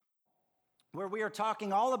where we are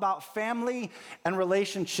talking all about family and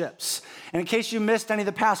relationships. And in case you missed any of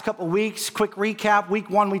the past couple weeks, quick recap. Week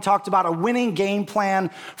 1, we talked about a winning game plan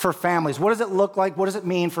for families. What does it look like? What does it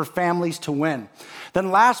mean for families to win?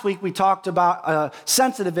 Then last week, we talked about a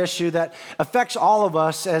sensitive issue that affects all of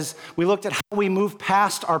us as we looked at how we move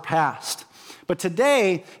past our past. But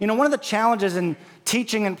today, one of the challenges in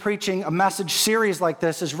teaching and preaching a message series like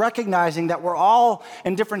this is recognizing that we're all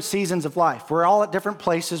in different seasons of life. We're all at different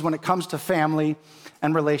places when it comes to family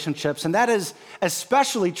and relationships. And that is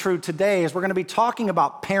especially true today as we're going to be talking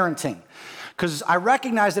about parenting. Because I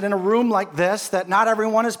recognize that in a room like this, that not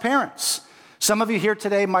everyone is parents. Some of you here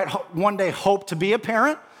today might one day hope to be a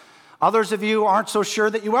parent. Others of you aren't so sure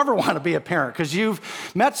that you ever want to be a parent because you've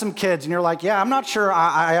met some kids and you're like, yeah, I'm not sure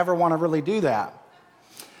I ever want to really do that.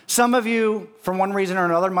 Some of you, for one reason or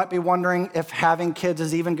another, might be wondering if having kids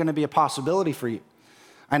is even going to be a possibility for you.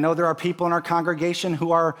 I know there are people in our congregation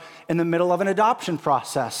who are in the middle of an adoption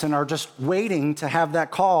process and are just waiting to have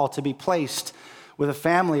that call to be placed with a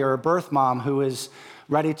family or a birth mom who is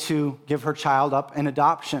ready to give her child up in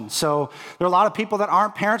adoption. So there are a lot of people that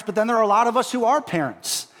aren't parents, but then there are a lot of us who are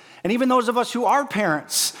parents. And even those of us who are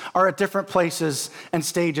parents are at different places and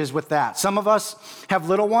stages with that. Some of us have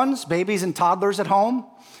little ones, babies and toddlers at home.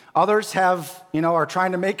 Others have, are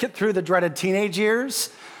trying to make it through the dreaded teenage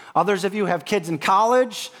years. Others of you have kids in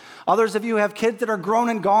college. Others of you have kids that are grown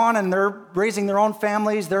and gone and they're raising their own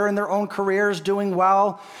families. They're in their own careers doing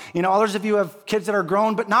well. Others of you have kids that are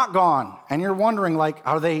grown but not gone. And you're wondering,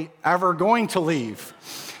 are they ever going to leave?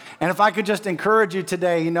 And if I could just encourage you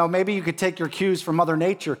today, maybe you could take your cues from Mother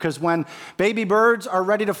Nature, because when baby birds are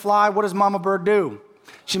ready to fly, what does Mama Bird do?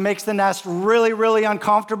 She makes the nest really, really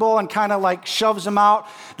uncomfortable and kind of shoves them out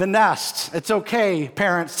the nest. It's okay,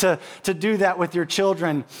 parents, to do that with your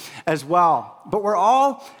children as well. But we're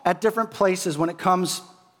all at different places when it comes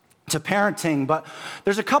to parenting. But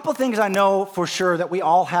there's a couple things I know for sure that we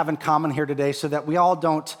all have in common here today so that we all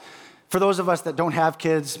don't. For those of us that don't have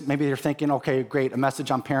kids, maybe you're thinking, okay, great, a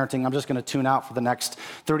message on parenting. I'm just going to tune out for the next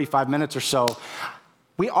 35 minutes or so.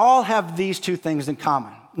 We all have these two things in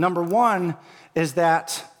common. Number one is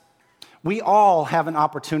that we all have an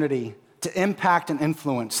opportunity to impact and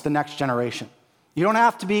influence the next generation. You don't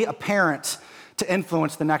have to be a parent to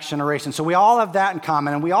influence the next generation. So we all have that in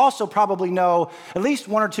common. And we also probably know at least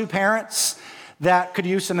one or two parents that could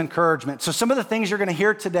use some encouragement. So some of the things you're going to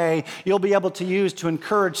hear today, you'll be able to use to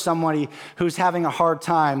encourage somebody who's having a hard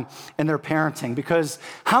time in their parenting. Because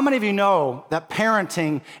how many of you know that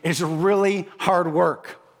parenting is really hard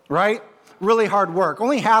work, right? Really hard work.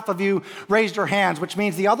 Only half of you raised your hands, which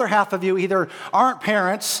means the other half of you either aren't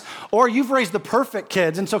parents or you've raised the perfect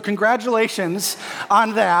kids. And so congratulations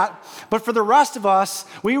on that. But for the rest of us,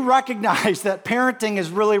 we recognize that parenting is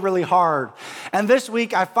really, really hard. And this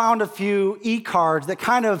week I found a few e-cards that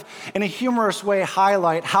kind of, in a humorous way,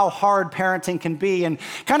 highlight how hard parenting can be and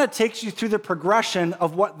kind of takes you through the progression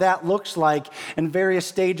of what that looks like in various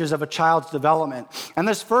stages of a child's development. And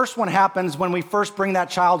this first one happens when we first bring that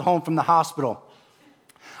child home from the hospital.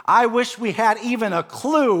 I wish we had even a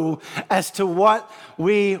clue as to what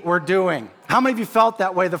we were doing. How many of you felt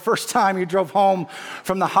that way the first time you drove home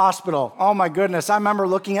from the hospital? Oh my goodness, I remember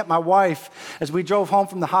looking at my wife as we drove home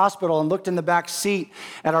from the hospital and looked in the back seat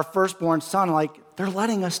at our firstborn son they're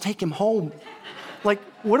letting us take him home.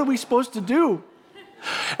 What are we supposed to do?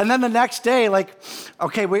 And then the next day,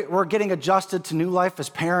 we're getting adjusted to new life as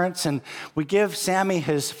parents, and we give Sammy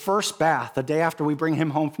his first bath the day after we bring him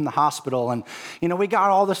home from the hospital. And, we got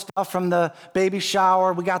all the stuff from the baby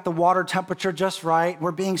shower. We got the water temperature just right. We're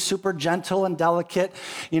being super gentle and delicate,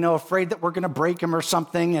 afraid that we're going to break him or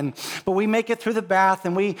something. But we make it through the bath,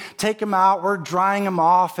 and we take him out. We're drying him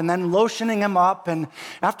off and then lotioning him up. And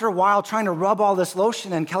after a while, trying to rub all this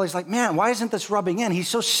lotion in, Kelly's like, man, why isn't this rubbing in? He's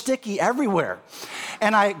so sticky everywhere.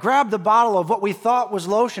 And I grabbed the bottle of what we thought was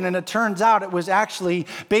lotion, and it turns out it was actually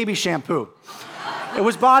baby shampoo. It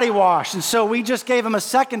was body wash. And so we just gave him a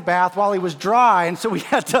second bath while he was dry, and so we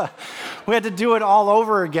had to do it all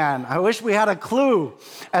over again. I wish we had a clue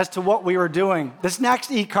as to what we were doing. This next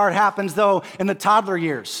e-card happens, though, in the toddler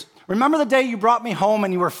years. Remember the day you brought me home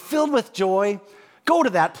and you were filled with joy? Go to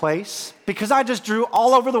that place, because I just drew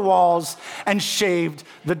all over the walls and shaved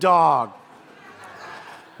the dog.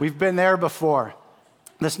 We've been there before.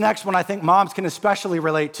 This next one I think moms can especially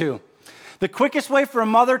relate to. The quickest way for a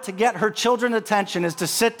mother to get her children's attention is to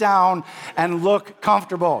sit down and look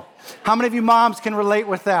comfortable. How many of you moms can relate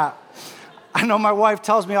with that? I know my wife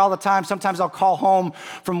tells me all the time, sometimes I'll call home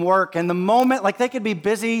from work, and the moment, they could be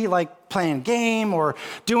busy, playing a game or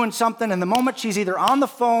doing something, and the moment she's either on the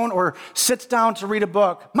phone or sits down to read a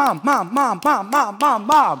book, mom,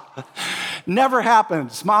 Never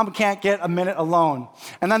happens. Mom can't get a minute alone.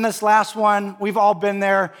 And then this last one, we've all been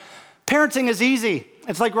there. Parenting is easy.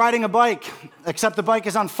 It's like riding a bike, except the bike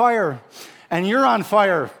is on fire, and you're on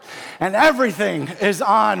fire, and everything is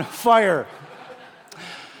on fire.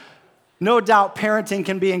 No doubt parenting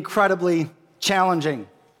can be incredibly challenging.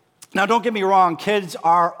 Now, don't get me wrong, kids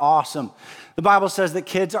are awesome. The Bible says that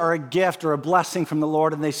kids are a gift or a blessing from the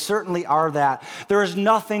Lord, and they certainly are that. There is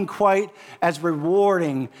nothing quite as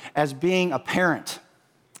rewarding as being a parent,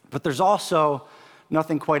 but there's also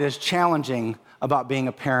nothing quite as challenging about being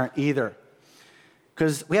a parent either.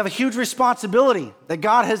 Because we have a huge responsibility that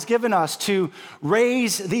God has given us to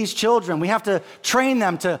raise these children. We have to train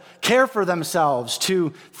them to care for themselves,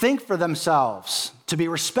 to think for themselves, to be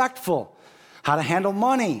respectful, how to handle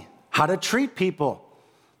money, how to treat people.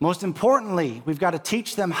 Most importantly, we've got to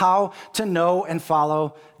teach them how to know and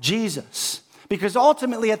follow Jesus. Because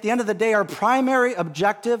ultimately, at the end of the day, our primary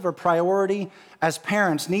objective or priority as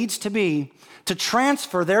parents needs to be to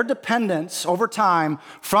transfer their dependence over time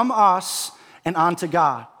from us and onto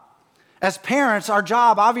God. As parents, our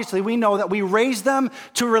job, obviously, we know that we raise them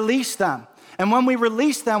to release them. And when we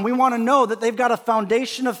release them, we want to know that they've got a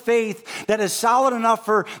foundation of faith that is solid enough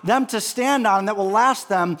for them to stand on, that will last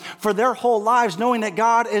them for their whole lives, knowing that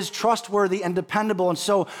God is trustworthy and dependable. And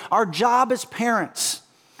so our job as parents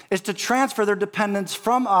is to transfer their dependence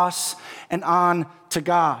from us and on to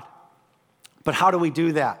God. But how do we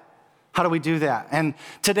do that? How do we do that? And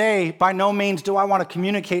today, by no means do I want to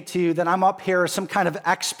communicate to you that I'm up here as some kind of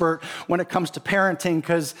expert when it comes to parenting,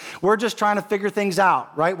 because we're just trying to figure things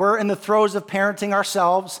out, right? We're in the throes of parenting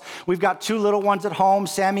ourselves. We've got 2 little ones at home.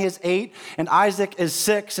 Sammy is 8 and Isaac is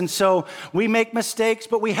 6. And so we make mistakes,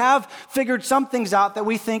 but we have figured some things out that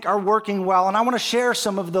we think are working well. And I want to share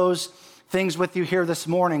some of those things with you here this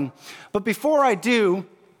morning. But before I do,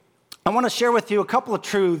 I want to share with you a couple of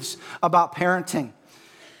truths about parenting.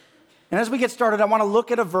 And as we get started, I want to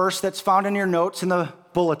look at a verse that's found in your notes in the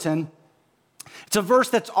bulletin. It's a verse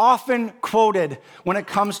that's often quoted when it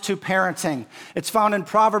comes to parenting. It's found in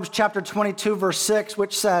Proverbs chapter 22, verse 6,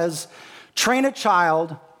 which says, "Train a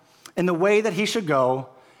child in the way that he should go,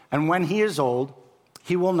 and when he is old,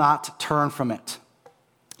 he will not turn from it."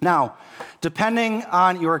 Now, depending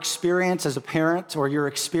on your experience as a parent or your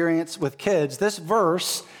experience with kids, this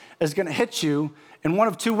verse is going to hit you in one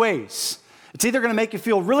of 2 ways. It's either going to make you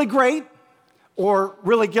feel really great or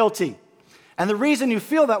really guilty. And the reason you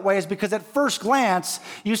feel that way is because at first glance,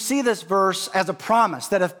 you see this verse as a promise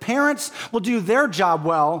that if parents will do their job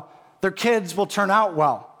well, their kids will turn out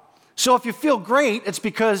well. So if you feel great, it's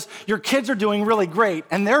because your kids are doing really great,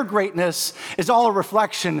 and their greatness is all a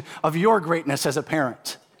reflection of your greatness as a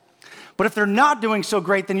parent. But if they're not doing so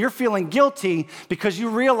great, then you're feeling guilty because you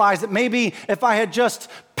realize that maybe if I had just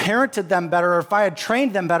parented them better, or if I had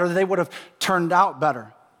trained them better, they would have turned out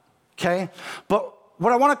better, okay? But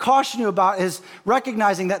what I want to caution you about is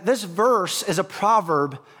recognizing that this verse is a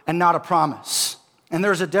proverb and not a promise. And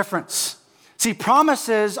there's a difference. See,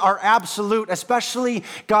 promises are absolute, especially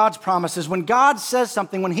God's promises. When God says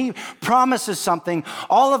something, when he promises something,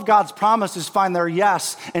 all of God's promises find their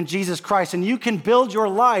yes in Jesus Christ. And you can build your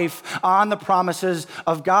life on the promises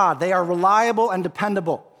of God. They are reliable and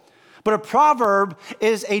dependable. But a proverb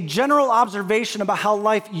is a general observation about how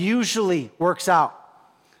life usually works out.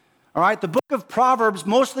 All right, the book of Proverbs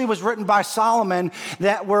mostly was written by Solomon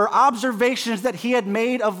that were observations that he had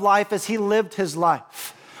made of life as he lived his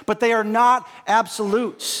life. But they are not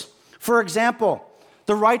absolutes. For example,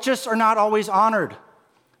 the righteous are not always honored.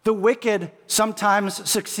 The wicked sometimes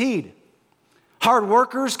succeed. Hard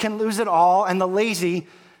workers can lose it all, and the lazy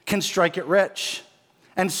can strike it rich.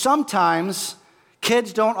 And sometimes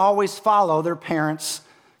kids don't always follow their parents'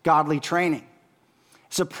 godly training.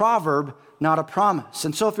 It's a proverb, not a promise.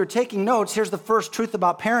 And so if you're taking notes, here's the first truth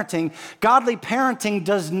about parenting. Godly parenting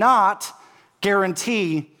does not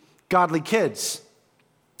guarantee godly kids.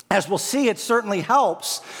 As we'll see, it certainly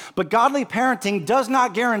helps, but godly parenting does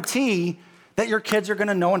not guarantee that your kids are going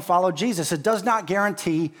to know and follow Jesus. It does not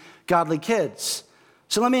guarantee godly kids.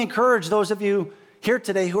 So let me encourage those of you here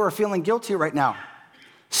today who are feeling guilty right now.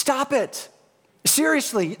 Stop it.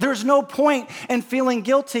 Seriously, there's no point in feeling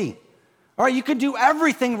guilty. All right, you could do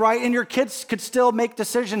everything right, and your kids could still make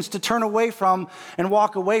decisions to turn away from and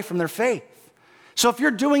walk away from their faith. So if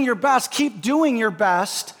you're doing your best, keep doing your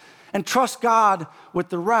best and trust God with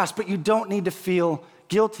the rest, but you don't need to feel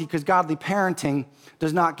guilty because godly parenting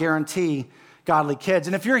does not guarantee godly kids.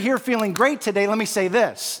 And if you're here feeling great today, let me say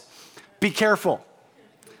this: be careful.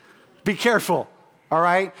 Be careful. all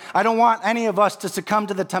right? I don't want any of us to succumb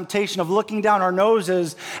to the temptation of looking down our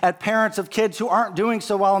noses at parents of kids who aren't doing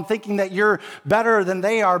so well and thinking that you're better than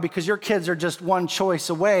they are because your kids are just one choice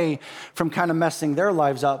away from kind of messing their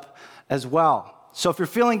lives up as well. So if you're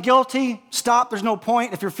feeling guilty, stop. There's no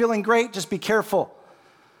point. If you're feeling great, just be careful.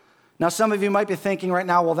 Now, some of you might be thinking right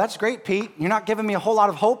now, well, that's great, Pete. You're not giving me a whole lot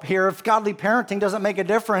of hope here. If godly parenting doesn't make a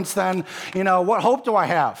difference, then, what hope do I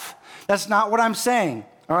have? That's not what I'm saying,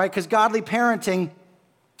 all right? Because godly parenting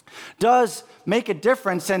does make a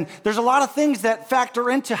difference, and there's a lot of things that factor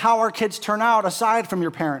into how our kids turn out aside from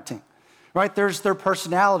your parenting, right? There's their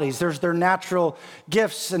personalities, there's their natural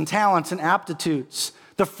gifts and talents and aptitudes,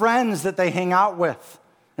 the friends that they hang out with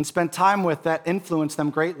and spend time with that influence them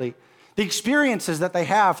greatly, the experiences that they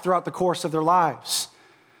have throughout the course of their lives,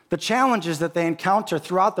 the challenges that they encounter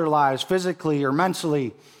throughout their lives, physically or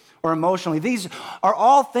mentally or emotionally. These are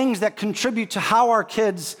all things that contribute to how our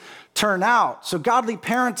kids turn out. So godly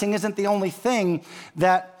parenting isn't the only thing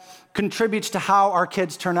that contributes to how our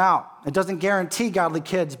kids turn out. It doesn't guarantee godly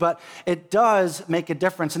kids, but it does make a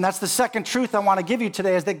difference. And that's the second truth I want to give you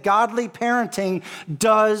today, is that godly parenting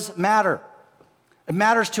does matter. It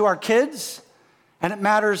matters to our kids, and it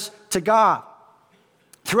matters to God.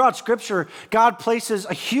 Throughout Scripture, God places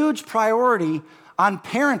a huge priority on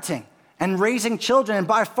parenting and raising children. And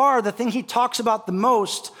by far, the thing he talks about the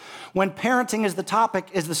most when parenting is the topic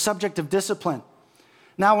is the subject of discipline.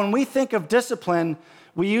 Now, when we think of discipline,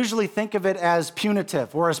 we usually think of it as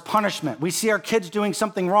punitive or as punishment. We see our kids doing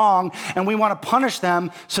something wrong, and we want to punish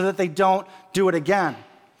them so that they don't do it again.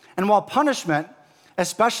 And while punishment,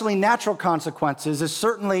 especially natural consequences, is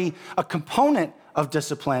certainly a component of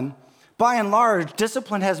discipline, by and large,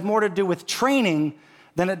 discipline has more to do with training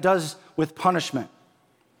than it does with punishment.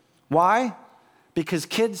 Why? Because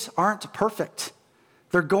kids aren't perfect.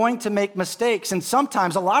 They're going to make mistakes, and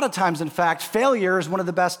sometimes, a lot of times, in fact, failure is one of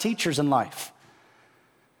the best teachers in life.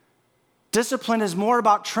 Discipline is more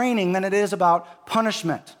about training than it is about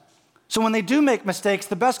punishment. So when they do make mistakes,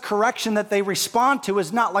 the best correction that they respond to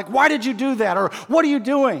is not like, why did you do that? Or what are you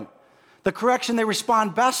doing? The correction they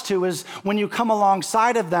respond best to is when you come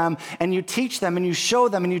alongside of them and you teach them and you show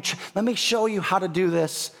them and let me show you how to do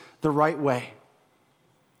this the right way.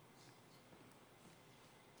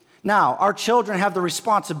 Now, our children have the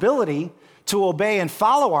responsibility to obey and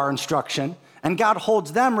follow our instruction, and God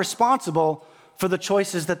holds them responsible for the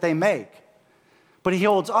choices that they make. But he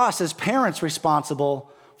holds us as parents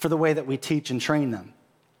responsible for the way that we teach and train them.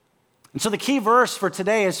 And so the key verse for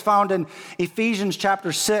today is found in Ephesians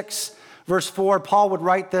chapter 6, verse 4. Paul would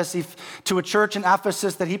write this to a church in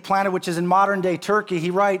Ephesus that he planted, which is in modern-day Turkey.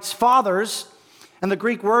 He writes, "Fathers," and the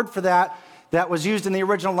Greek word for that was used in the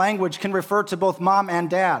original language can refer to both mom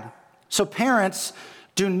and dad. So parents,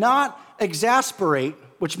 do not exasperate,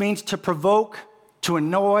 which means to provoke, to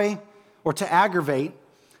annoy, or to aggravate.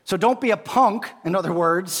 So don't be a punk, in other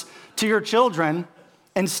words, to your children.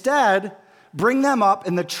 Instead, bring them up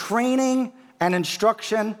in the training and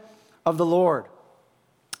instruction of the Lord.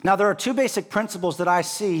 Now, there are two basic principles that I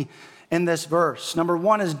see in this verse. Number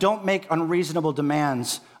one is don't make unreasonable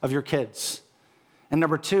demands of your kids. And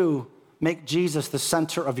number two, make Jesus the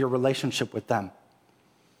center of your relationship with them.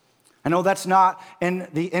 I know that's not in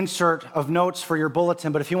the insert of notes for your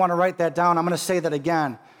bulletin, but if you want to write that down, I'm going to say that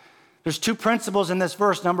again. There's two principles in this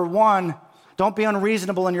verse. Number one, don't be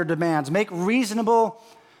unreasonable in your demands. Make reasonable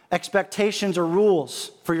expectations or rules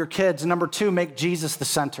for your kids. And number two, make Jesus the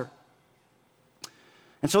center.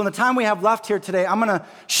 And so in the time we have left here today, I'm going to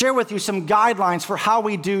share with you some guidelines for how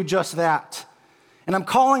we do just that. And I'm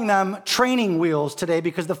calling them training wheels today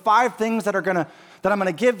because the 5 things that I'm going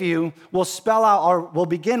to give you will spell out, or will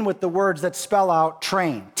begin with the words that spell out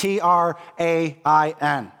train, Train.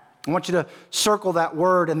 I want you to circle that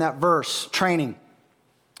word in that verse, training.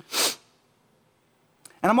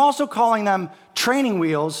 And I'm also calling them training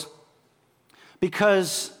wheels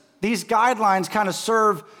because these guidelines kind of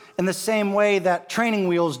serve in the same way that training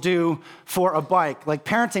wheels do for a bike. Like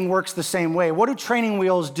parenting works the same way. What do training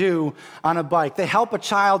wheels do on a bike? They help a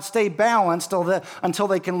child stay balanced until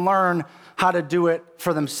they can learn how to do it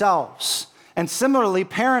for themselves. And similarly,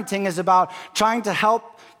 parenting is about trying to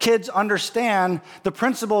help kids understand the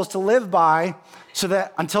principles to live by so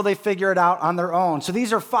that until they figure it out on their own. So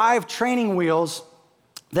these are 5 training wheels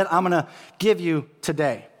that I'm going to give you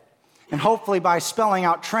today. And hopefully by spelling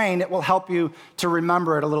out train, it will help you to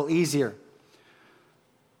remember it a little easier.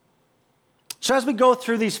 So as we go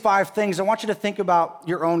through these 5 things, I want you to think about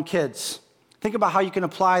your own kids. Think about how you can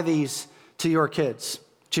apply these to your kids,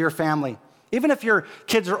 to your family. Even if your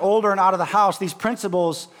kids are older and out of the house, these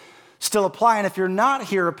principles still apply. And if you're not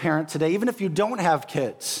here a parent today, even if you don't have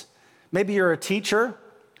kids, Maybe you're a teacher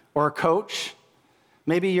or a coach.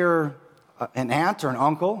 Maybe you're an aunt or an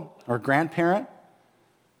uncle or a grandparent.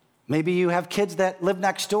 Maybe you have kids that live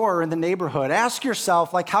next door or in the neighborhood. Ask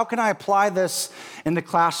yourself, like, how can I apply this in the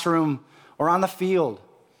classroom or on the field,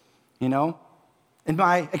 in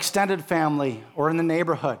my extended family or in the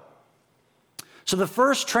neighborhood? So the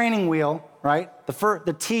first training wheel, right,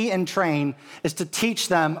 the T in train is to teach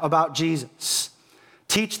them about Jesus.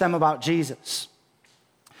 Teach them about Jesus.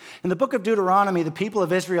 In the book of Deuteronomy, the people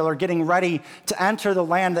of Israel are getting ready to enter the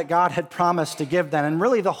land that God had promised to give them. And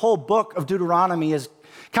really the whole book of Deuteronomy is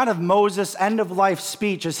kind of Moses' end-of-life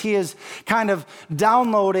speech as he is kind of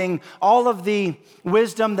downloading all of the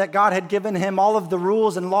wisdom that God had given him, all of the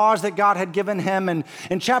rules and laws that God had given him. And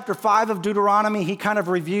in chapter 5 of Deuteronomy, he kind of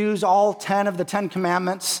reviews all 10 of the 10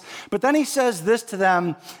 commandments. But then he says this to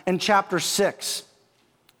them in chapter 6.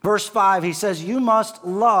 Verse 5, he says, "You must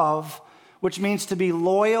love," which means to be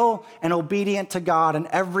loyal and obedient to God in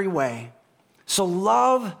every way. So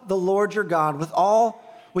love the Lord your God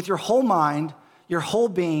with your whole mind, your whole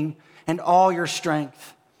being, and all your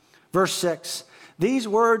strength. Verse 6, "These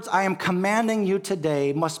words I am commanding you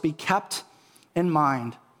today must be kept in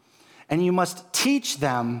mind, and you must teach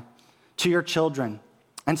them to your children,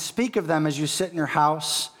 and speak of them as you sit in your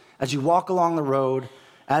house, as you walk along the road,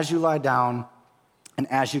 as you lie down,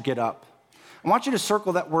 and as you get up." I want you to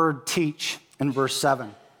circle that word teach in verse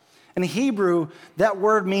 7. In Hebrew, that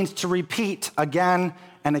word means to repeat again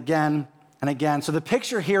and again and again. So the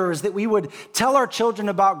picture here is that we would tell our children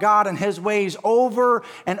about God and his ways over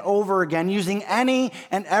and over again, using any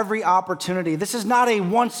and every opportunity. This is not a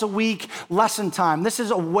once a week lesson time. This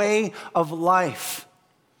is a way of life.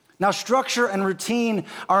 Now, structure and routine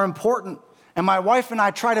are important. And my wife and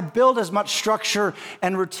I try to build as much structure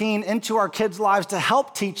and routine into our kids' lives to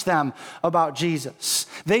help teach them about Jesus.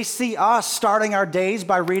 They see us starting our days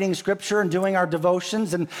by reading scripture and doing our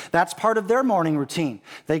devotions, and that's part of their morning routine.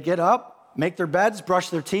 They get up, make their beds, brush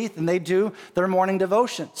their teeth, and they do their morning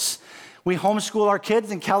devotions. We homeschool our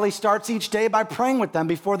kids, and Kelly starts each day by praying with them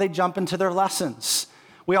before they jump into their lessons.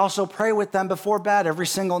 We also pray with them before bed every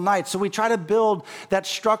single night. So we try to build that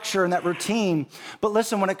structure and that routine. But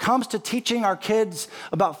listen, when it comes to teaching our kids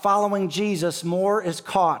about following Jesus, more is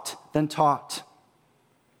caught than taught.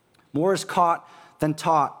 More is caught than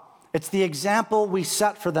taught. It's the example we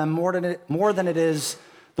set for them more than it is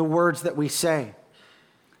the words that we say.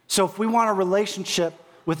 So if we want a relationship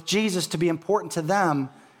with Jesus to be important to them,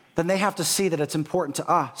 then they have to see that it's important to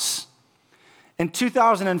us. In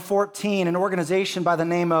 2014, an organization by the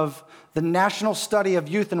name of the National Study of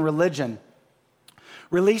Youth and Religion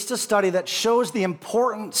released a study that shows the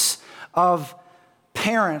importance of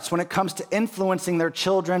parents when it comes to influencing their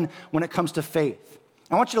children when it comes to faith.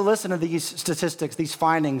 I want you to listen to these statistics, these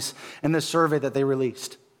findings in this survey that they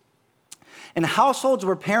released. In households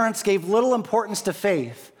where parents gave little importance to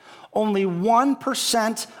faith, only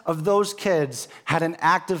 1% of those kids had an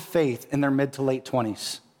active faith in their mid to late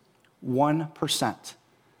 20s. 1%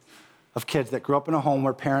 of kids that grew up in a home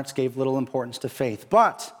where parents gave little importance to faith.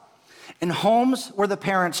 But in homes where the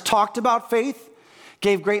parents talked about faith,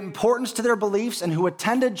 gave great importance to their beliefs, and who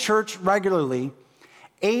attended church regularly,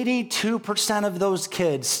 82% of those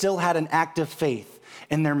kids still had an active faith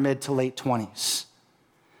in their mid to late 20s.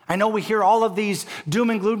 I know we hear all of these doom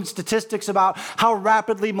and gloom statistics about how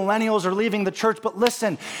rapidly millennials are leaving the church, but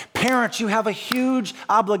listen, parents, you have a huge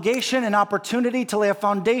obligation and opportunity to lay a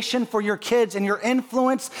foundation for your kids, and your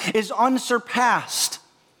influence is unsurpassed.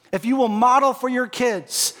 If you will model for your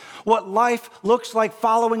kids what life looks like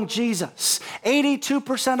following Jesus.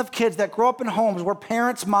 82% of kids that grow up in homes where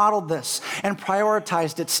parents modeled this and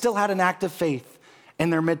prioritized it still had an active faith in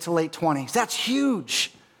their mid to late 20s. That's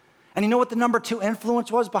huge. And you know what the number 2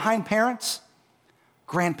 influence was behind parents?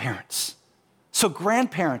 Grandparents. So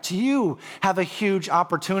grandparents, you have a huge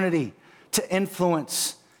opportunity to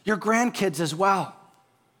influence your grandkids as well.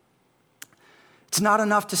 It's not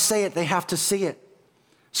enough to say it, they have to see it.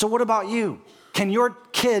 So what about you? Can your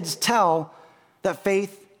kids tell that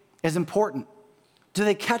faith is important? Do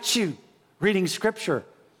they catch you reading scripture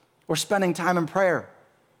or spending time in prayer?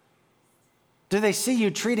 Do they see you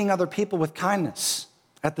treating other people with kindness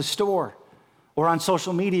at the store or on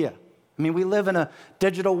social media? I mean, we live in a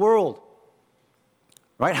digital world,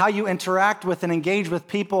 right? How you interact with and engage with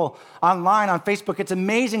people online on Facebook. It's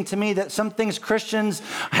amazing to me that some things Christians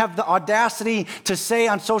have the audacity to say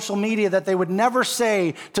on social media that they would never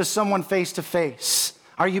say to someone face to face.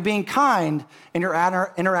 Are you being kind in your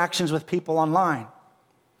interactions with people online?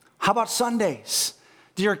 How about Sundays?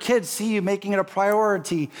 Do your kids see you making it a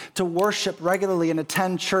priority to worship regularly and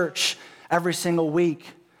attend church every single week,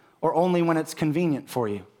 or only when it's convenient for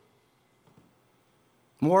you?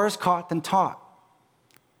 More is caught than taught.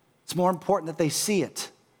 It's more important that they see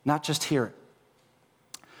it, not just hear it.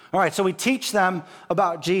 All right, so we teach them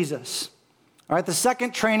about Jesus. All right, the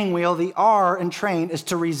second training wheel, the R in train, is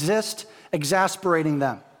to resist exasperating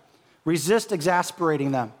them. Resist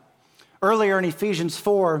exasperating them. Earlier in Ephesians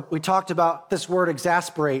 4, we talked about this word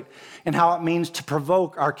exasperate and how it means to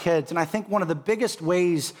provoke our kids. And I think one of the biggest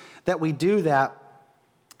ways that we do that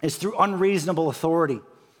is through unreasonable authority.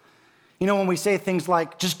 You know, when we say things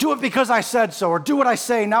like, just do it because I said so, or do what I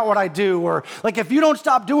say, not what I do, or like, if you don't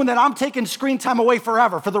stop doing that, I'm taking screen time away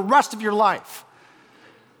forever, for the rest of your life.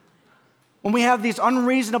 When we have these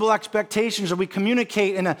unreasonable expectations or we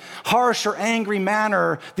communicate in a harsh or angry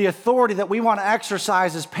manner the authority that we want to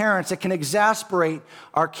exercise as parents, it can exasperate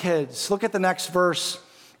our kids. Look at the next verse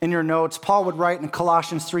in your notes. Paul would write in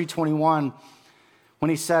Colossians 3:21 when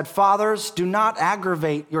he said, "Fathers, do not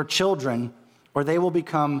aggravate your children or they will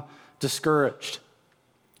become discouraged."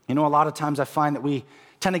 You know, a lot of times I find that we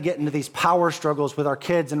tend to get into these power struggles with our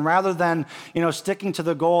kids, and rather than, sticking to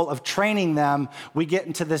the goal of training them, we get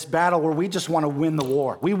into this battle where we just want to win the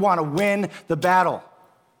war. We want to win the battle.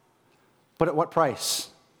 But at what price?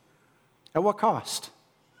 At what cost?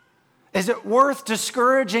 Is it worth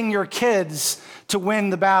discouraging your kids to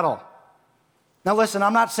win the battle? Now listen,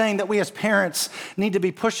 I'm not saying that we as parents need to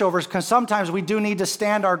be pushovers, because sometimes we do need to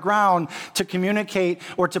stand our ground to communicate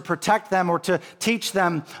or to protect them or to teach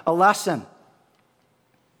them a lesson.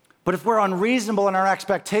 But if we're unreasonable in our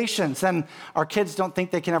expectations, then our kids don't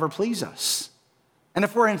think they can ever please us. And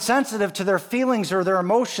if we're insensitive to their feelings or their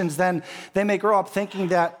emotions, then they may grow up thinking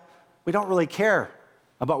that we don't really care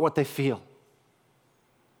about what they feel.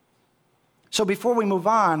 So before we move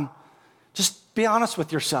on, just be honest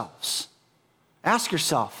with yourselves. Ask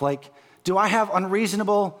yourself, do I have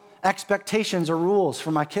unreasonable expectations or rules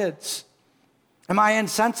for my kids? Am I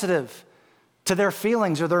insensitive to their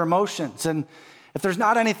feelings or their emotions? And if there's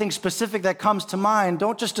not anything specific that comes to mind,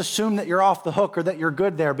 don't just assume that you're off the hook or that you're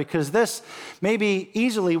good there, because this may be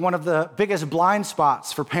easily one of the biggest blind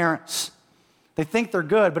spots for parents. They think they're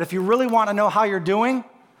good, but if you really want to know how you're doing,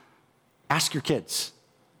 ask your kids.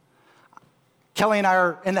 Kelly and I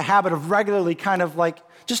are in the habit of regularly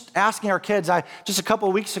just asking our kids. Just a couple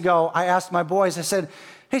of weeks ago, I asked my boys, I said,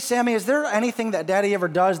 "Hey, Sammy, is there anything that Daddy ever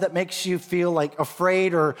does that makes you feel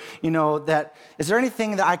afraid, or, is there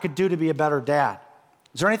anything that I could do to be a better dad?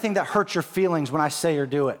 Is there anything that hurts your feelings when I say or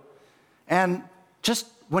do it?" And just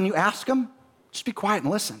when you ask them, just be quiet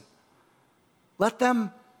and listen. Let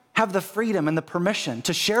them have the freedom and the permission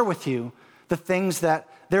to share with you the things that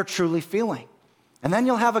they're truly feeling. And then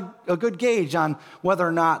you'll have a good gauge on whether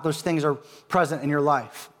or not those things are present in your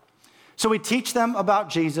life. So we teach them about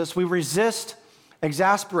Jesus. We resist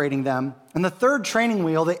exasperating them. And the third training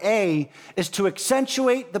wheel, the A, is to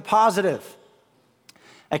accentuate the positive.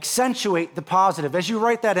 Accentuate the positive. As you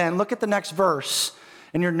write that in, look at the next verse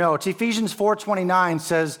in your notes. Ephesians 4:29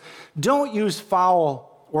 says, "Don't use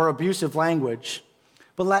foul or abusive language,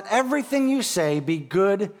 but let everything you say be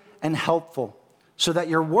good and helpful, so that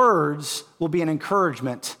your words will be an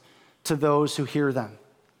encouragement to those who hear them."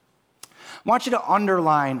 I want you to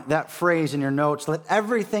underline that phrase in your notes. Let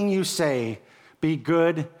everything you say be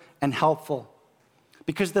good and helpful.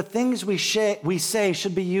 Because the things we say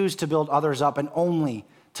should be used to build others up, and only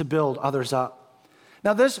to build others up.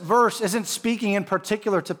 Now, this verse isn't speaking in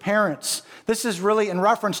particular to parents. This is really in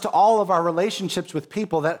reference to all of our relationships with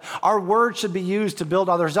people, that our words should be used to build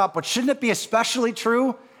others up. But shouldn't it be especially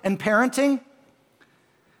true in parenting?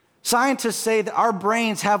 Scientists say that our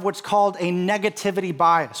brains have what's called a negativity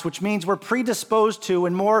bias, which means we're predisposed to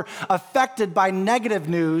and more affected by negative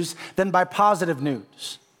news than by positive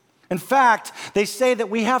news. In fact, they say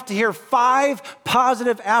that we have to hear 5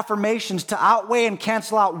 positive affirmations to outweigh and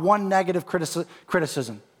cancel out 1 negative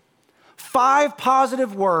criticism. 5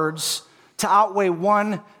 positive words to outweigh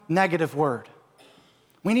 1 negative word.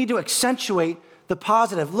 We need to accentuate the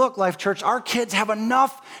positive. Look, Life Church, our kids have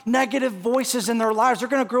enough negative voices in their lives. They're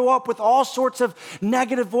going to grow up with all sorts of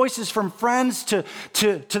negative voices, from friends to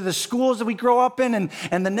the schools that we grow up in,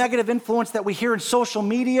 and the negative influence that we hear in social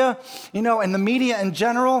media, and the media in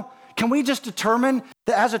general. Can we just determine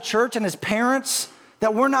that as a church and as parents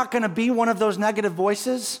that we're not going to be one of those negative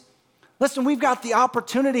voices? Listen, we've got the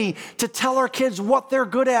opportunity to tell our kids what they're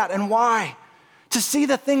good at and why, to see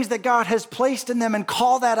the things that God has placed in them and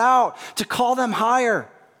call that out, to call them higher.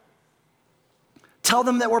 Tell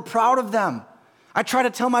them that we're proud of them. I try to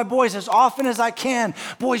tell my boys as often as I can,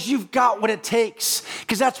 boys, you've got what it takes.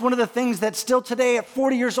 Because that's one of the things that still today at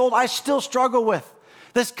 40 years old, I still struggle with.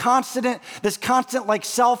 This constant like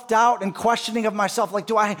self-doubt and questioning of myself, like,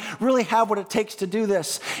 do I really have what it takes to do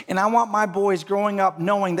this? And I want my boys growing up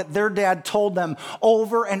knowing that their dad told them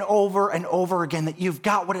over and over and over again that you've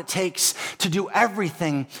got what it takes to do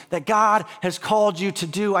everything that God has called you to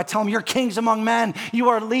do. I tell them, you're kings among men. You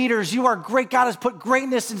are leaders. You are great. God has put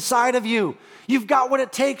greatness inside of you. You've got what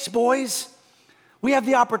it takes, boys. We have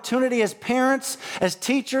the opportunity as parents, as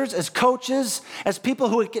teachers, as coaches, as people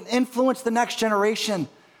who can influence the next generation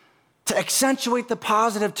to accentuate the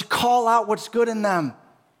positive, to call out what's good in them.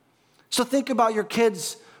 So think about your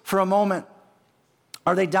kids for a moment.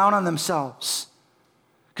 Are they down on themselves?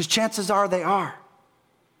 Because chances are they are.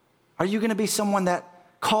 Are you going to be someone that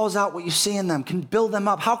calls out what you see in them, can build them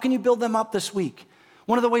up? How can you build them up this week?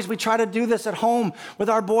 One of the ways we try to do this at home with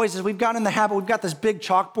our boys is we've gotten in the habit, we've got this big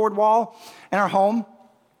chalkboard wall in our home,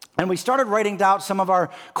 and we started writing down some of our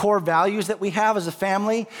core values that we have as a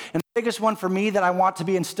family. And the biggest one for me that I want to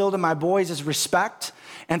be instilled in my boys is respect.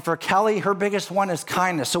 And for Kelly, her biggest one is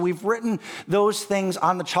kindness. So we've written those things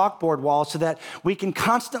on the chalkboard wall so that we can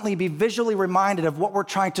constantly be visually reminded of what we're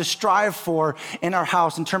trying to strive for in our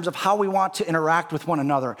house in terms of how we want to interact with one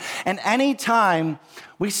another. And anytime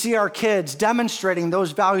we see our kids demonstrating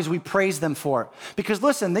those values, we praise them for it. Because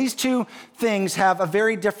listen, these two things have a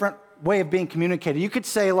very different way of being communicated. You could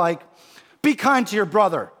say, like, be kind to your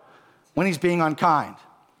brother when he's being unkind.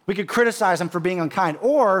 We could criticize him for being unkind.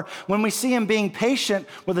 Or when we see him being patient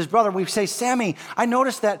with his brother, we say, Sammy, I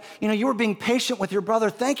noticed that you were being patient with your brother.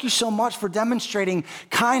 Thank you so much for demonstrating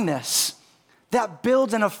kindness. That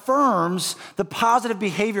builds and affirms the positive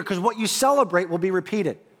behavior, because what you celebrate will be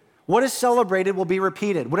repeated. What is celebrated will be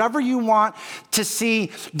repeated. Whatever you want to see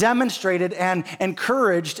demonstrated and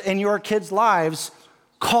encouraged in your kids' lives,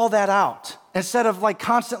 call that out instead of like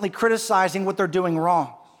constantly criticizing what they're doing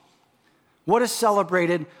wrong. What is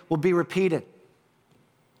celebrated will be repeated.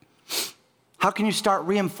 How can you start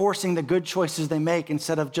reinforcing the good choices they make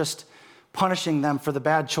instead of just punishing them for the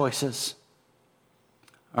bad choices?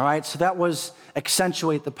 All right, so that was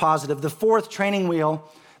accentuate the positive. The fourth training wheel,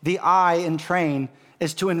 the I in train,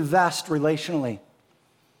 is to invest relationally.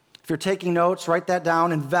 If you're taking notes, write that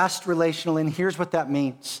down, invest relationally, and here's what that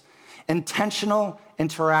means. Intentional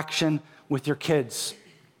interaction with your kids.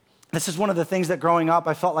 This is one of the things that growing up,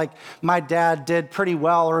 I felt like my dad did pretty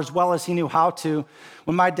well, or as well as he knew how to.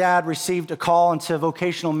 When my dad received a call into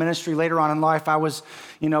vocational ministry later on in life, I was,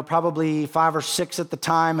 probably 5 or 6 at the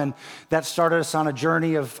time, and that started us on a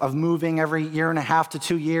journey of moving every 1.5 to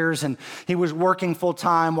 2 years, and he was working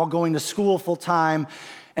full-time while going to school full-time,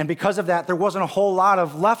 and because of that, there wasn't a whole lot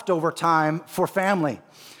of leftover time for family.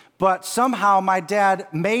 But somehow my dad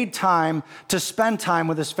made time to spend time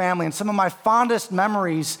with his family. And some of my fondest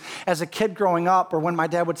memories as a kid growing up are when my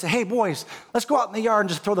dad would say, hey, boys, let's go out in the yard and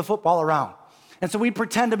just throw the football around. And so we'd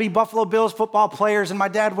pretend to be Buffalo Bills football players, and my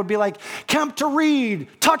dad would be like, Kemp to Reed,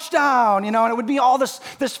 touchdown, and it would be all this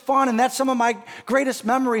fun. And that's some of my greatest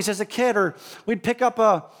memories as a kid. Or we'd pick up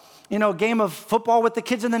a game of football with the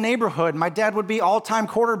kids in the neighborhood. My dad would be all-time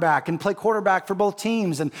quarterback and play quarterback for both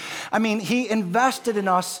teams. And he invested in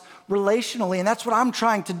us relationally, and that's what I'm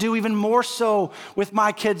trying to do even more so with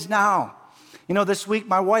my kids now. This week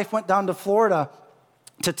my wife went down to Florida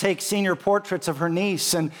to take senior portraits of her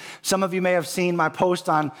niece, and some of you may have seen my post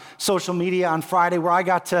on social media on Friday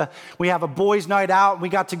where we have a boys' night out, and we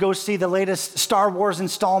got to go see the latest Star Wars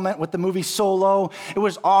installment with the movie Solo. It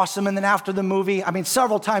was awesome. And then after the movie,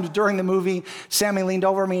 several times during the movie, Sammy leaned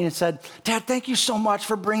over me and said, Dad, thank you so much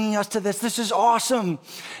for bringing us to this. This is awesome.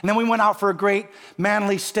 And then we went out for a great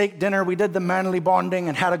manly steak dinner. We did the manly bonding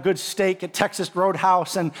and had a good steak at Texas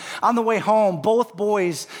Roadhouse. And on the way home, both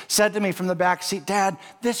boys said to me from the back seat, Dad,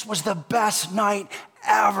 this was the best night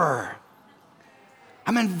ever.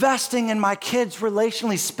 I'm investing in my kids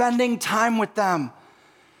relationally, spending time with them.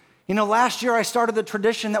 Last year I started the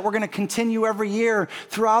tradition that we're going to continue every year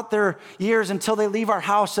throughout their years until they leave our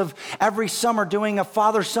house of every summer doing a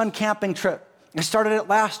father-son camping trip. I started it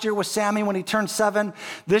last year with Sammy when he turned 7.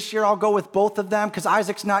 This year I'll go with both of them because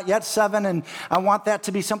Isaac's not yet 7, and I want that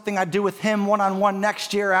to be something I do with him one-on-one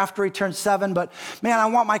next year after he turns 7. But man, I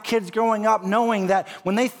want my kids growing up knowing that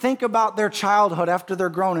when they think about their childhood after they're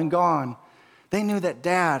grown and gone, they knew that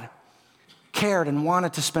Dad cared and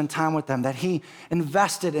wanted to spend time with them, that he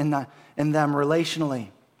invested in them relationally.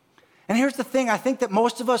 And here's the thing, I think that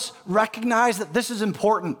most of us recognize that this is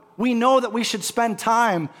important. We know that we should spend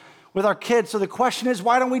time with our kids. So the question is,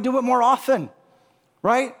 why don't we do it more often,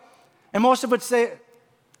 right? And most of us say,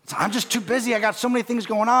 I'm just too busy. I got so many things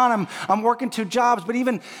going on. I'm working 2 jobs. But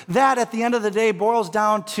even that at the end of the day boils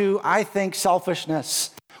down to, I think,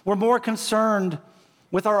 selfishness. We're more concerned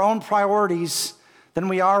with our own priorities than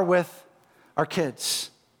we are with our kids.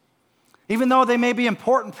 Even though they may be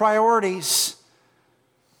important priorities,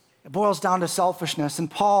 it boils down to selfishness. And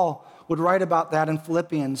Paul would write about that in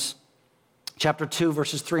Philippians chapter 2,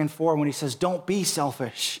 verses 3 and 4, when he says, don't be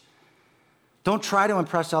selfish. Don't try to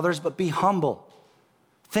impress others, but be humble,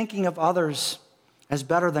 thinking of others as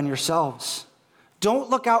better than yourselves.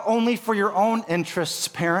 Don't look out only for your own interests,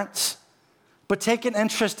 parents, but take an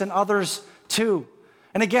interest in others too.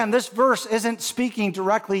 And again, this verse isn't speaking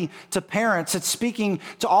directly to parents. It's speaking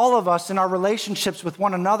to all of us in our relationships with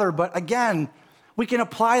one another. But again, we can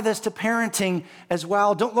apply this to parenting as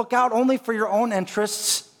well. Don't look out only for your own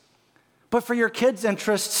interests, but for your kids'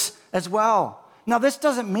 interests as well. Now, this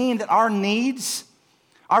doesn't mean that our needs,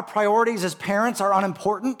 our priorities as parents are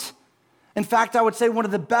unimportant. In fact, I would say one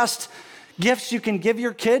of the best gifts you can give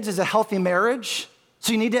your kids is a healthy marriage.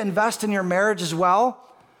 So you need to invest in your marriage as well.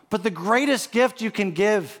 But the greatest gift you can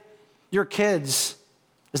give your kids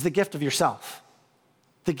is the gift of yourself,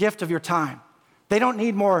 the gift of your time. They don't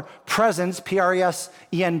need more presents, Presents.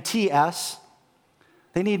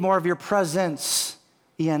 They need more of your presence,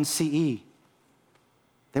 ENCE.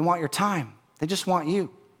 They want your time. They just want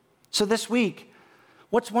you. So this week,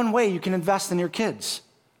 what's one way you can invest in your kids?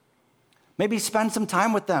 Maybe spend some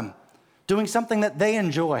time with them, doing something that they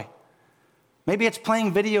enjoy. Maybe it's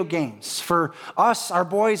playing video games. For us, our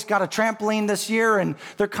boys got a trampoline this year, and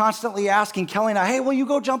they're constantly asking Kelly and I, hey, will you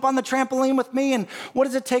go jump on the trampoline with me? And what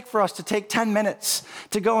does it take for us to take 10 minutes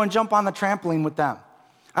to go and jump on the trampoline with them?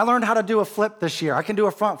 I learned how to do a flip this year. I can do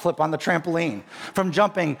a front flip on the trampoline from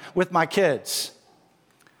jumping with my kids.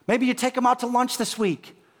 Maybe you take them out to lunch this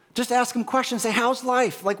week. Just ask them questions. Say, how's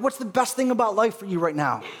life? Like, what's the best thing about life for you right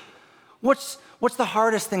now? What's the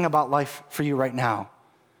hardest thing about life for you right now?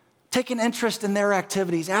 Take an interest in their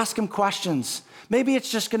activities. Ask them questions. Maybe it's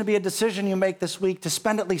just going to be a decision you make this week to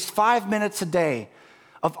spend at least 5 minutes a day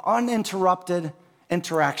of uninterrupted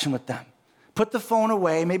interaction with them. Put the phone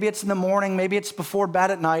away. Maybe it's in the morning. Maybe it's before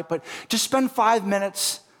bed at night. But just spend 5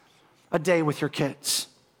 minutes a day with your kids.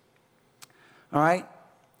 All right?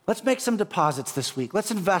 Let's make some deposits this week.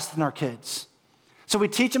 Let's invest in our kids. So we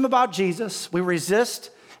teach them about Jesus. We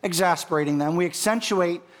resist exasperating them. We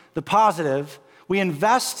accentuate the positive. We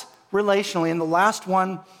invest relationally. And the last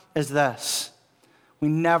one is this. We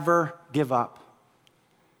never give up.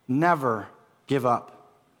 Never give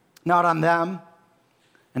up. Not on them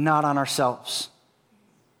and not on ourselves.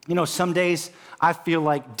 You know, some days I feel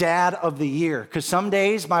like dad of the year because some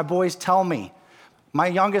days my boys tell me, my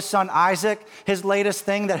youngest son, Isaac, his latest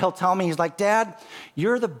thing that he'll tell me, he's like, Dad,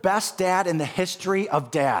 you're the best dad in the history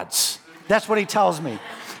of dads. That's what he tells me.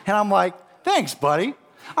 And I'm like, thanks, buddy.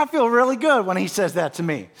 I feel really good when he says that to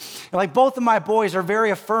me. And like both of my boys are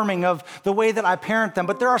very affirming of the way that I parent them,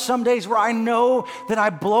 but there are some days where I know that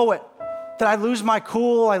I blow it, that I lose my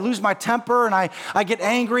cool, I lose my temper, and I get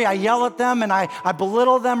angry, I yell at them, and I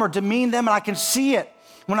belittle them or demean them, and I can see it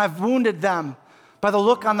when I've wounded them by the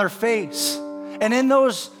look on their face. And in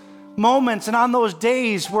those moments and on those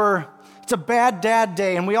days where it's a bad dad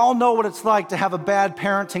day, and we all know what it's like to have a bad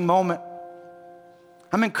parenting moment,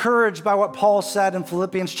 I'm encouraged by what Paul said in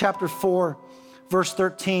Philippians chapter 4, verse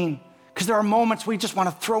 13, because there are moments we just want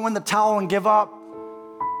to throw in the towel and give up.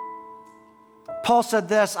 Paul said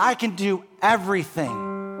this, I can do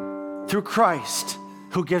everything through Christ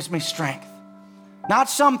who gives me strength. Not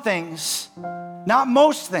some things, not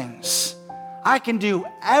most things. I can do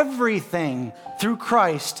everything through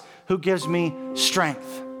Christ who gives me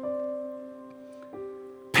strength.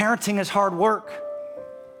 Parenting is hard work.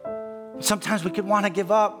 Sometimes we could want to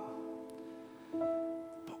give up,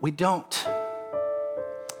 but we don't.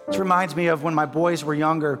 This reminds me of when my boys were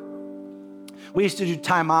younger. We used to do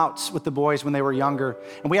timeouts with the boys when they were younger,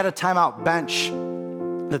 and we had a timeout bench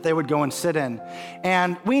that they would go and sit in.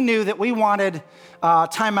 And we knew that we wanted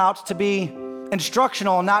timeouts to be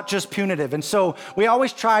instructional, not just punitive. And so we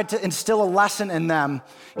always tried to instill a lesson in them,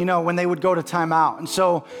 you know, when they would go to timeout. And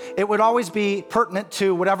so it would always be pertinent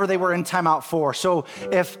to whatever they were in timeout for. So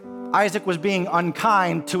if Isaac was being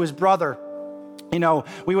unkind to his brother, you know,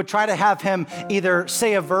 we would try to have him either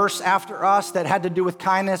say a verse after us that had to do with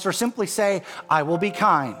kindness or simply say, I will be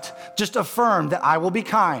kind. Just affirm that I will be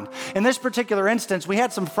kind. In this particular instance, we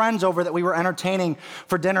had some friends over that we were entertaining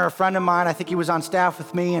for dinner. A friend of mine, I think he was on staff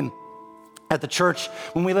with me and at the church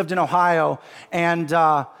when we lived in Ohio. And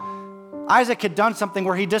Isaac had done something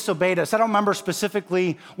where he disobeyed us. I don't remember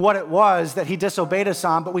specifically what it was that he disobeyed us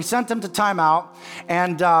on, but we sent him to timeout.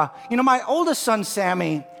 And, my oldest son,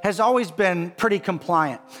 Sammy, has always been pretty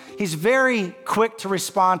compliant. He's very quick to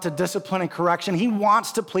respond to discipline and correction. He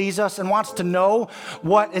wants to please us and wants to know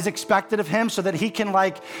what is expected of him so that he can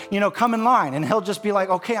come in line. And he'll just be like,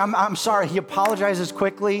 okay, I'm sorry. He apologizes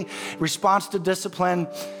quickly, responds to discipline.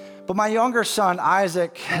 But my younger son,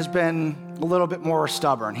 Isaac, has been a little bit more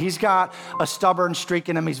stubborn. He's got a stubborn streak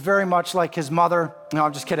in him. He's very much like his mother. No,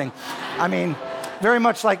 I'm just kidding. Very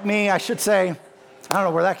much like me, I should say. I don't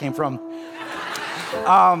know where that came from.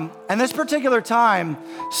 And this particular time,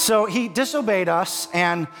 so he disobeyed us,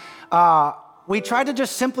 and we tried to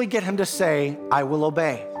just simply get him to say, I will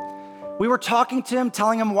obey. We were talking to him,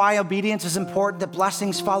 telling him why obedience is important, that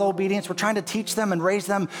blessings follow obedience. We're trying to teach them and raise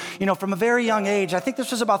them, from a very young age. I think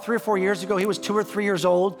this was about 3 or 4 years ago. He was 2 or 3 years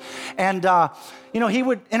old. And, he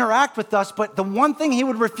would interact with us, but the one thing he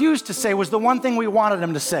would refuse to say was the one thing we wanted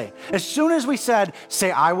him to say. As soon as we said,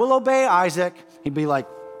 say, I will obey Isaac, he'd be like,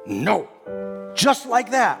 no. Just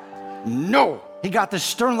like that. No. He got this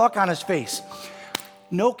stern look on his face.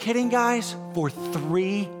 No kidding, guys, for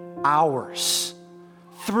 3 hours.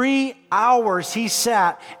 3 hours he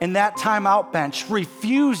sat in that timeout bench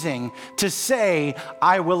refusing to say,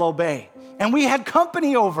 I will obey. And we had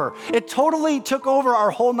company over. It totally took over our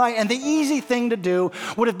whole night. And the easy thing to do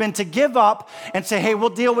would have been to give up and say, hey, we'll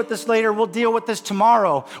deal with this later. We'll deal with this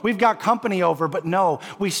tomorrow. We've got company over. But no,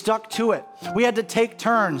 we stuck to it. We had to take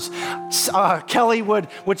turns. Kelly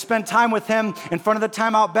would spend time with him in front of the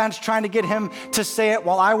timeout bench trying to get him to say it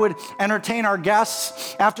while I would entertain our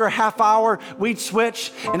guests. After a half hour, we'd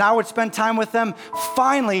switch and I would spend time with them.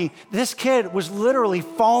 Finally, this kid was literally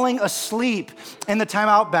falling asleep in the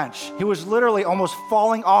timeout bench. He was literally almost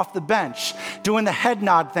falling off the bench, doing the head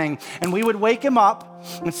nod thing. And we would wake him up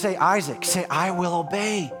and say, Isaac, say, I will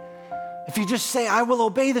obey. If you just say, I will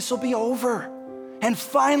obey, this will be over. And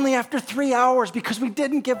finally, after 3 hours, because we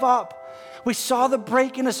didn't give up, we saw the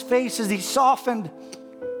break in his face as he softened.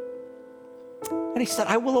 And he said,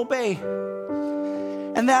 I will obey.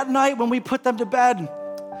 And that night when we put them to bed,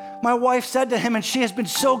 my wife said to him, and she has been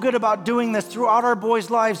so good about doing this throughout our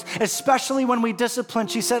boys' lives, especially when we discipline,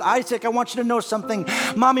 she said, Isaac, I want you to know something.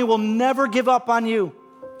 Mommy will never give up on you.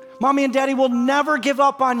 Mommy and Daddy will never give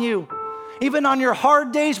up on you. Even on your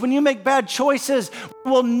hard days when you make bad choices,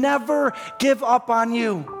 we'll never give up on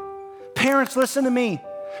you. Parents, listen to me.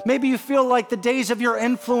 Maybe you feel like the days of your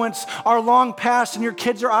influence are long past and your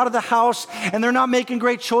kids are out of the house and they're not making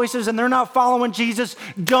great choices and they're not following Jesus.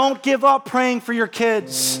 Don't give up praying for your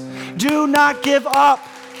kids. Do not give up.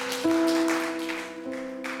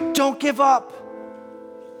 Don't give up.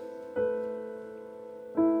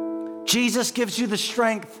 Jesus gives you the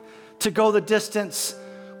strength to go the distance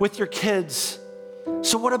with your kids.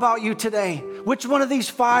 So what about you today? Which one of these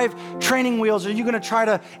 5 training wheels are you going to try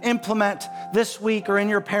to implement this week or in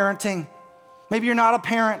your parenting? Maybe you're not a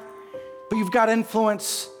parent, but you've got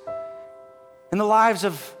influence in the lives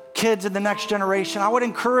of kids in the next generation. I would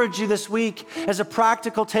encourage you this week as a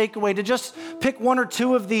practical takeaway to just pick 1 or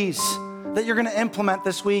 2 of these that you're going to implement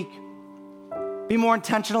this week. Be more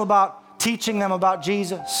intentional about teaching them about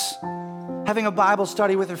Jesus. Having a Bible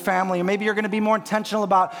study with your family. Or maybe you're going to be more intentional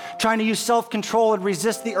about trying to use self-control and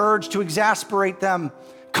resist the urge to exasperate them,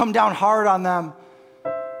 come down hard on them.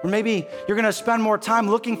 Or maybe you're going to spend more time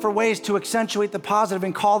looking for ways to accentuate the positive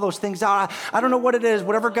and call those things out. I don't know what it is,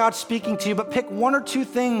 whatever God's speaking to you, but pick 1 or 2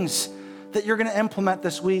 things that you're going to implement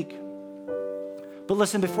this week. But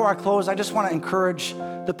listen, before I close, I just want to encourage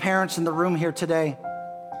the parents in the room here today.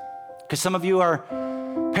 Because some of you are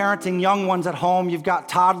parenting young ones at home. You've got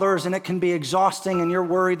toddlers and it can be exhausting and you're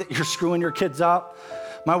worried that you're screwing your kids up.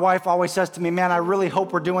 My wife always says to me, man, I really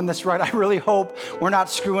hope we're doing this right. I really hope we're not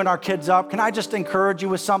screwing our kids up. Can I just encourage you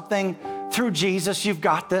with something? Through Jesus, you've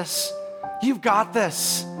got this. You've got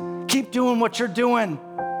this. Keep doing what you're doing.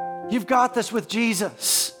 You've got this with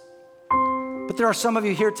Jesus. But there are some of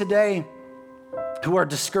you here today who are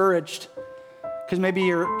discouraged because maybe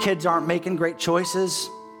your kids aren't making great choices.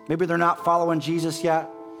 Maybe they're not following Jesus yet.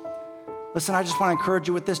 Listen, I just want to encourage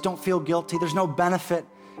you with this. Don't feel guilty. There's no benefit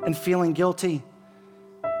in feeling guilty.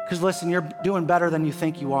 Because listen, you're doing better than you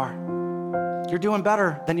think you are. You're doing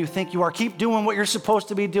better than you think you are. Keep doing what you're supposed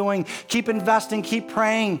to be doing. Keep investing. Keep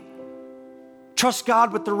praying. Trust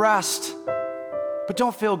God with the rest. But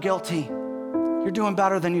don't feel guilty. You're doing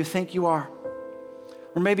better than you think you are.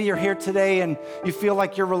 Or maybe you're here today and you feel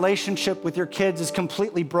like your relationship with your kids is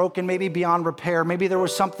completely broken, maybe beyond repair. Maybe there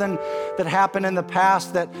was something that happened in the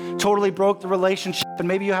past that totally broke the relationship, and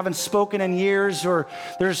maybe you haven't spoken in years, or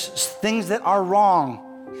there's things that are wrong.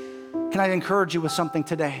 Can I encourage you with something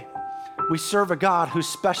today? We serve a God who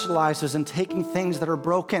specializes in taking things that are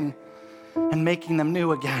broken and making them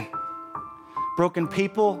new again. Broken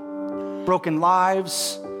people, broken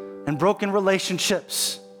lives, and broken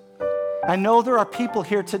relationships. I know there are people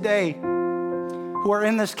here today who are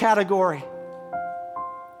in this category.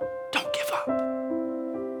 Don't give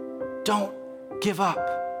up. Don't give up.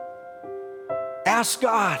 Ask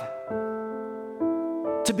God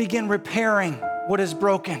to begin repairing what is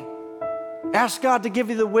broken. Ask God to give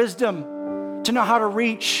you the wisdom to know how to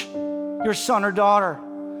reach your son or daughter.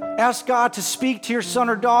 Ask God to speak to your son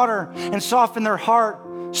or daughter and soften their heart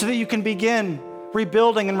so that you can begin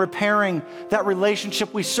rebuilding and repairing that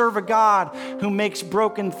relationship. We serve a God who makes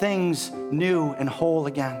broken things new and whole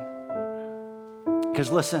again.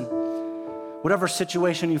 Because listen, whatever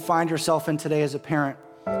situation you find yourself in today as a parent,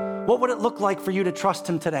 what would it look like for you to trust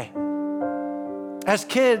him today? As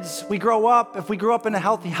kids, we grow up, if we grew up in a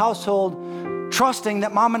healthy household, trusting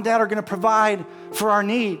that mom and dad are going to provide for our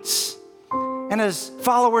needs. And as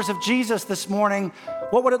followers of Jesus this morning,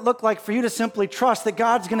 what would it look like for you to simply trust that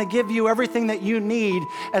God's going to give you everything that you need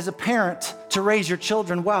as a parent to raise your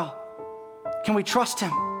children well? Can we trust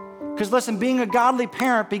him? Because listen, being a godly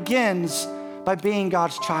parent begins by being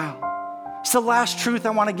God's child. It's the last truth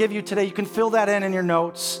I want to give you today. You can fill that in your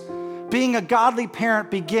notes. Being a godly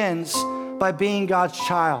parent begins by being God's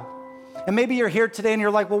child. And maybe you're here today and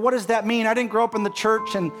you're like, well, what does that mean? I didn't grow up in the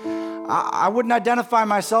church and I wouldn't identify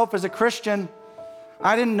myself as a Christian.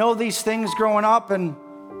 I didn't know these things growing up, and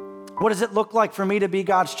what does it look like for me to be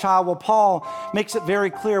God's child? Well, Paul makes it very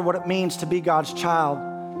clear what it means to be God's child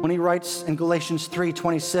when he writes in Galatians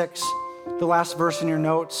 3:26, the last verse in your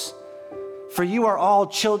notes, for you are all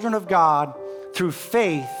children of God through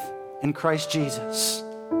faith in Christ Jesus.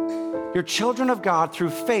 You're children of God through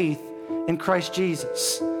faith in Christ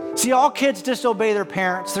Jesus. See, all kids disobey their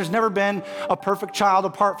parents. There's never been a perfect child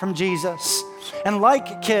apart from Jesus. And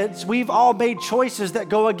like kids, we've all made choices that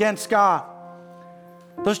go against God.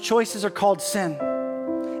 Those choices are called sin.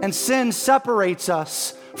 And sin separates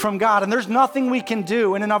us from God. And there's nothing we can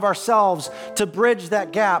do in and of ourselves to bridge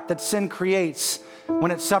that gap that sin creates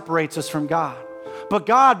when it separates us from God. But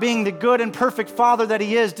God, being the good and perfect Father that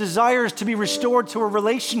he is, desires to be restored to a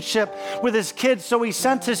relationship with his kids. So he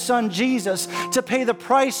sent his son Jesus to pay the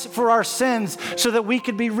price for our sins so that we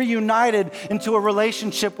could be reunited into a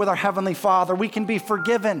relationship with our Heavenly Father. We can be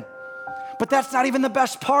forgiven. But that's not even the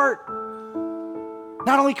best part.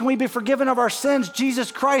 Not only can we be forgiven of our sins, Jesus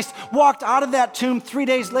Christ walked out of that tomb 3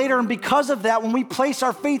 days later. And because of that, when we place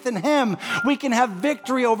our faith in him, we can have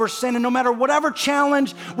victory over sin. And no matter whatever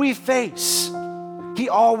challenge we face, he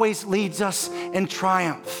always leads us in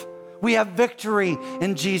triumph. We have victory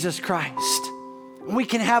in Jesus Christ. We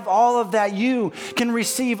can have all of that. You can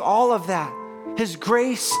receive all of that. His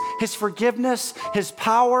grace, his forgiveness, his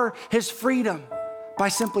power, his freedom by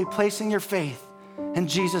simply placing your faith in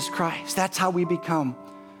Jesus Christ. That's how we become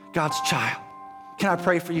God's child. Can I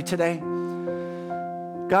pray for you today?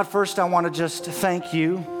 God, first I want to just thank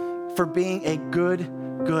you for being a good,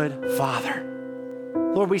 good Father.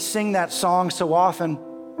 Lord, we sing that song so often,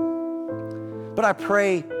 but I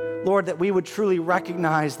pray, Lord, that we would truly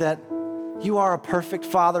recognize that you are a perfect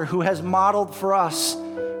Father who has modeled for us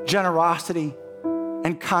generosity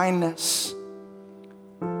and kindness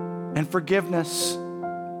and forgiveness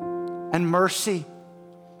and mercy.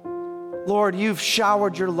 Lord, you've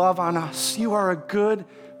showered your love on us. You are a good,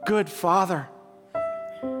 good Father.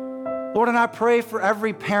 Lord, and I pray for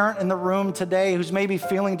every parent in the room today who's maybe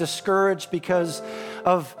feeling discouraged because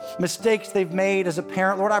of mistakes they've made as a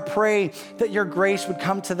parent. Lord, I pray that your grace would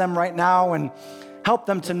come to them right now and help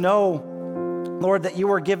them to know, Lord, that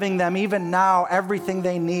you are giving them even now everything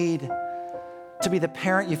they need to be the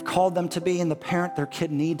parent you've called them to be and the parent their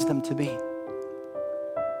kid needs them to be.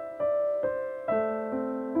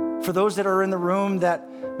 For those that are in the room that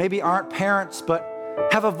maybe aren't parents but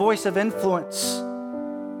have a voice of influence,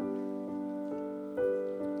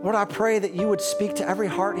 Lord, I pray that you would speak to every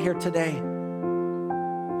heart here today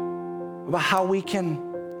about how we can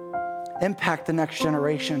impact the next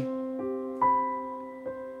generation.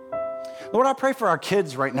 Lord, I pray for our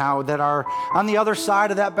kids right now that are on the other side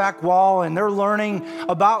of that back wall and they're learning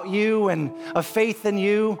about you and a faith in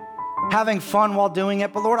you, having fun while doing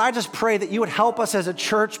it. But Lord, I just pray that you would help us as a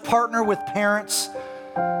church partner with parents,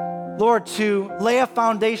 Lord, to lay a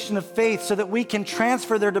foundation of faith so that we can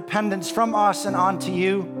transfer their dependence from us and onto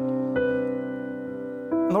you.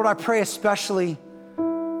 And Lord, I pray especially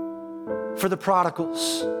for the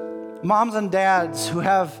prodigals, moms and dads who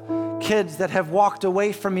have kids that have walked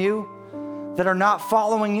away from you, that are not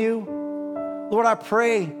following you. Lord, I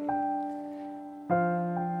pray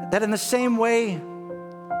that in the same way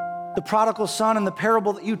the prodigal son in the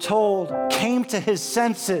parable that you told came to his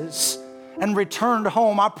senses and returned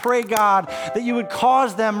home, I pray, God, that you would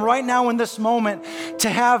cause them right now in this moment to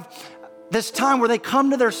have this time where they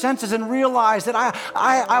come to their senses and realize that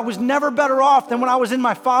I was never better off than when I was in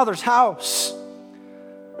my Father's house.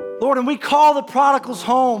 Lord, and we call the prodigals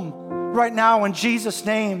home right now in Jesus'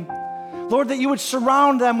 name. Lord, that you would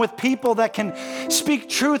surround them with people that can speak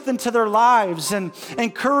truth into their lives and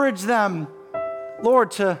encourage them,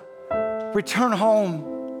 Lord, to return home.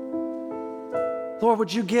 Lord,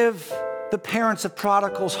 would you give the parents of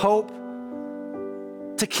prodigals hope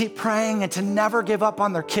to keep praying and to never give up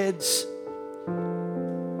on their kids?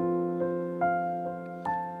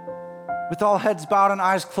 With all heads bowed and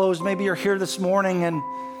eyes closed, maybe you're here this morning and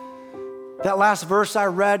that last verse I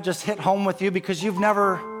read just hit home with you because you've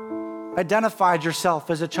never identified yourself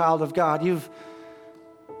as a child of God. You've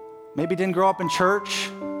maybe didn't grow up in church.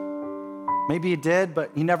 Maybe you did,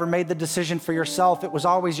 but you never made the decision for yourself. It was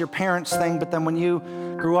always your parents' thing, but then when you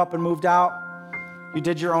grew up and moved out, you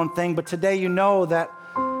did your own thing. But today you know that,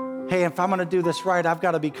 hey, if I'm going to do this right, I've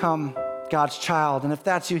got to become God's child. And if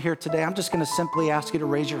that's you here today, I'm just going to simply ask you to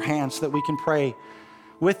raise your hand so that we can pray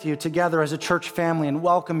with you together as a church family and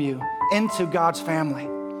welcome you into God's family.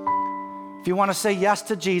 If you want to say yes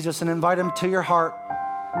to Jesus and invite him to your heart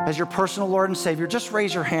as your personal Lord and Savior, just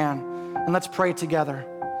raise your hand and let's pray together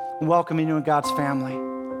and welcome you in God's family.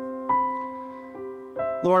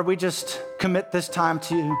 Lord, we just commit this time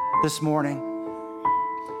to you this morning.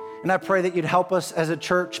 And I pray that you'd help us as a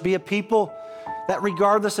church be a people that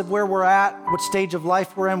regardless of where we're at, what stage of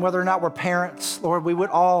life we're in, whether or not we're parents, Lord, we would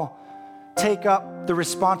all take up the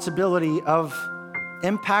responsibility of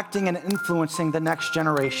impacting and influencing the next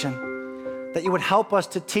generation. That you would help us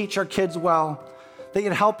to teach our kids well, that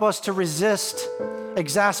you'd help us to resist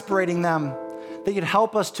exasperating them, that you'd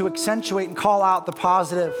help us to accentuate and call out the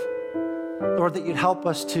positive. Lord, that you'd help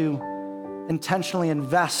us to intentionally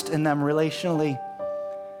invest in them relationally.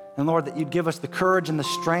 And Lord, that you'd give us the courage and the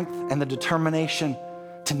strength and the determination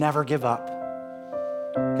to never give up.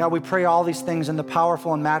 God, we pray all these things in the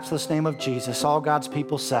powerful and matchless name of Jesus. All God's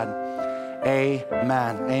people said,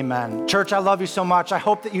 amen, amen. Church, I love you so much. I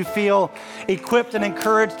hope that you feel equipped and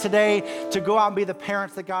encouraged today to go out and be the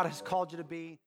parents that God has called you to be.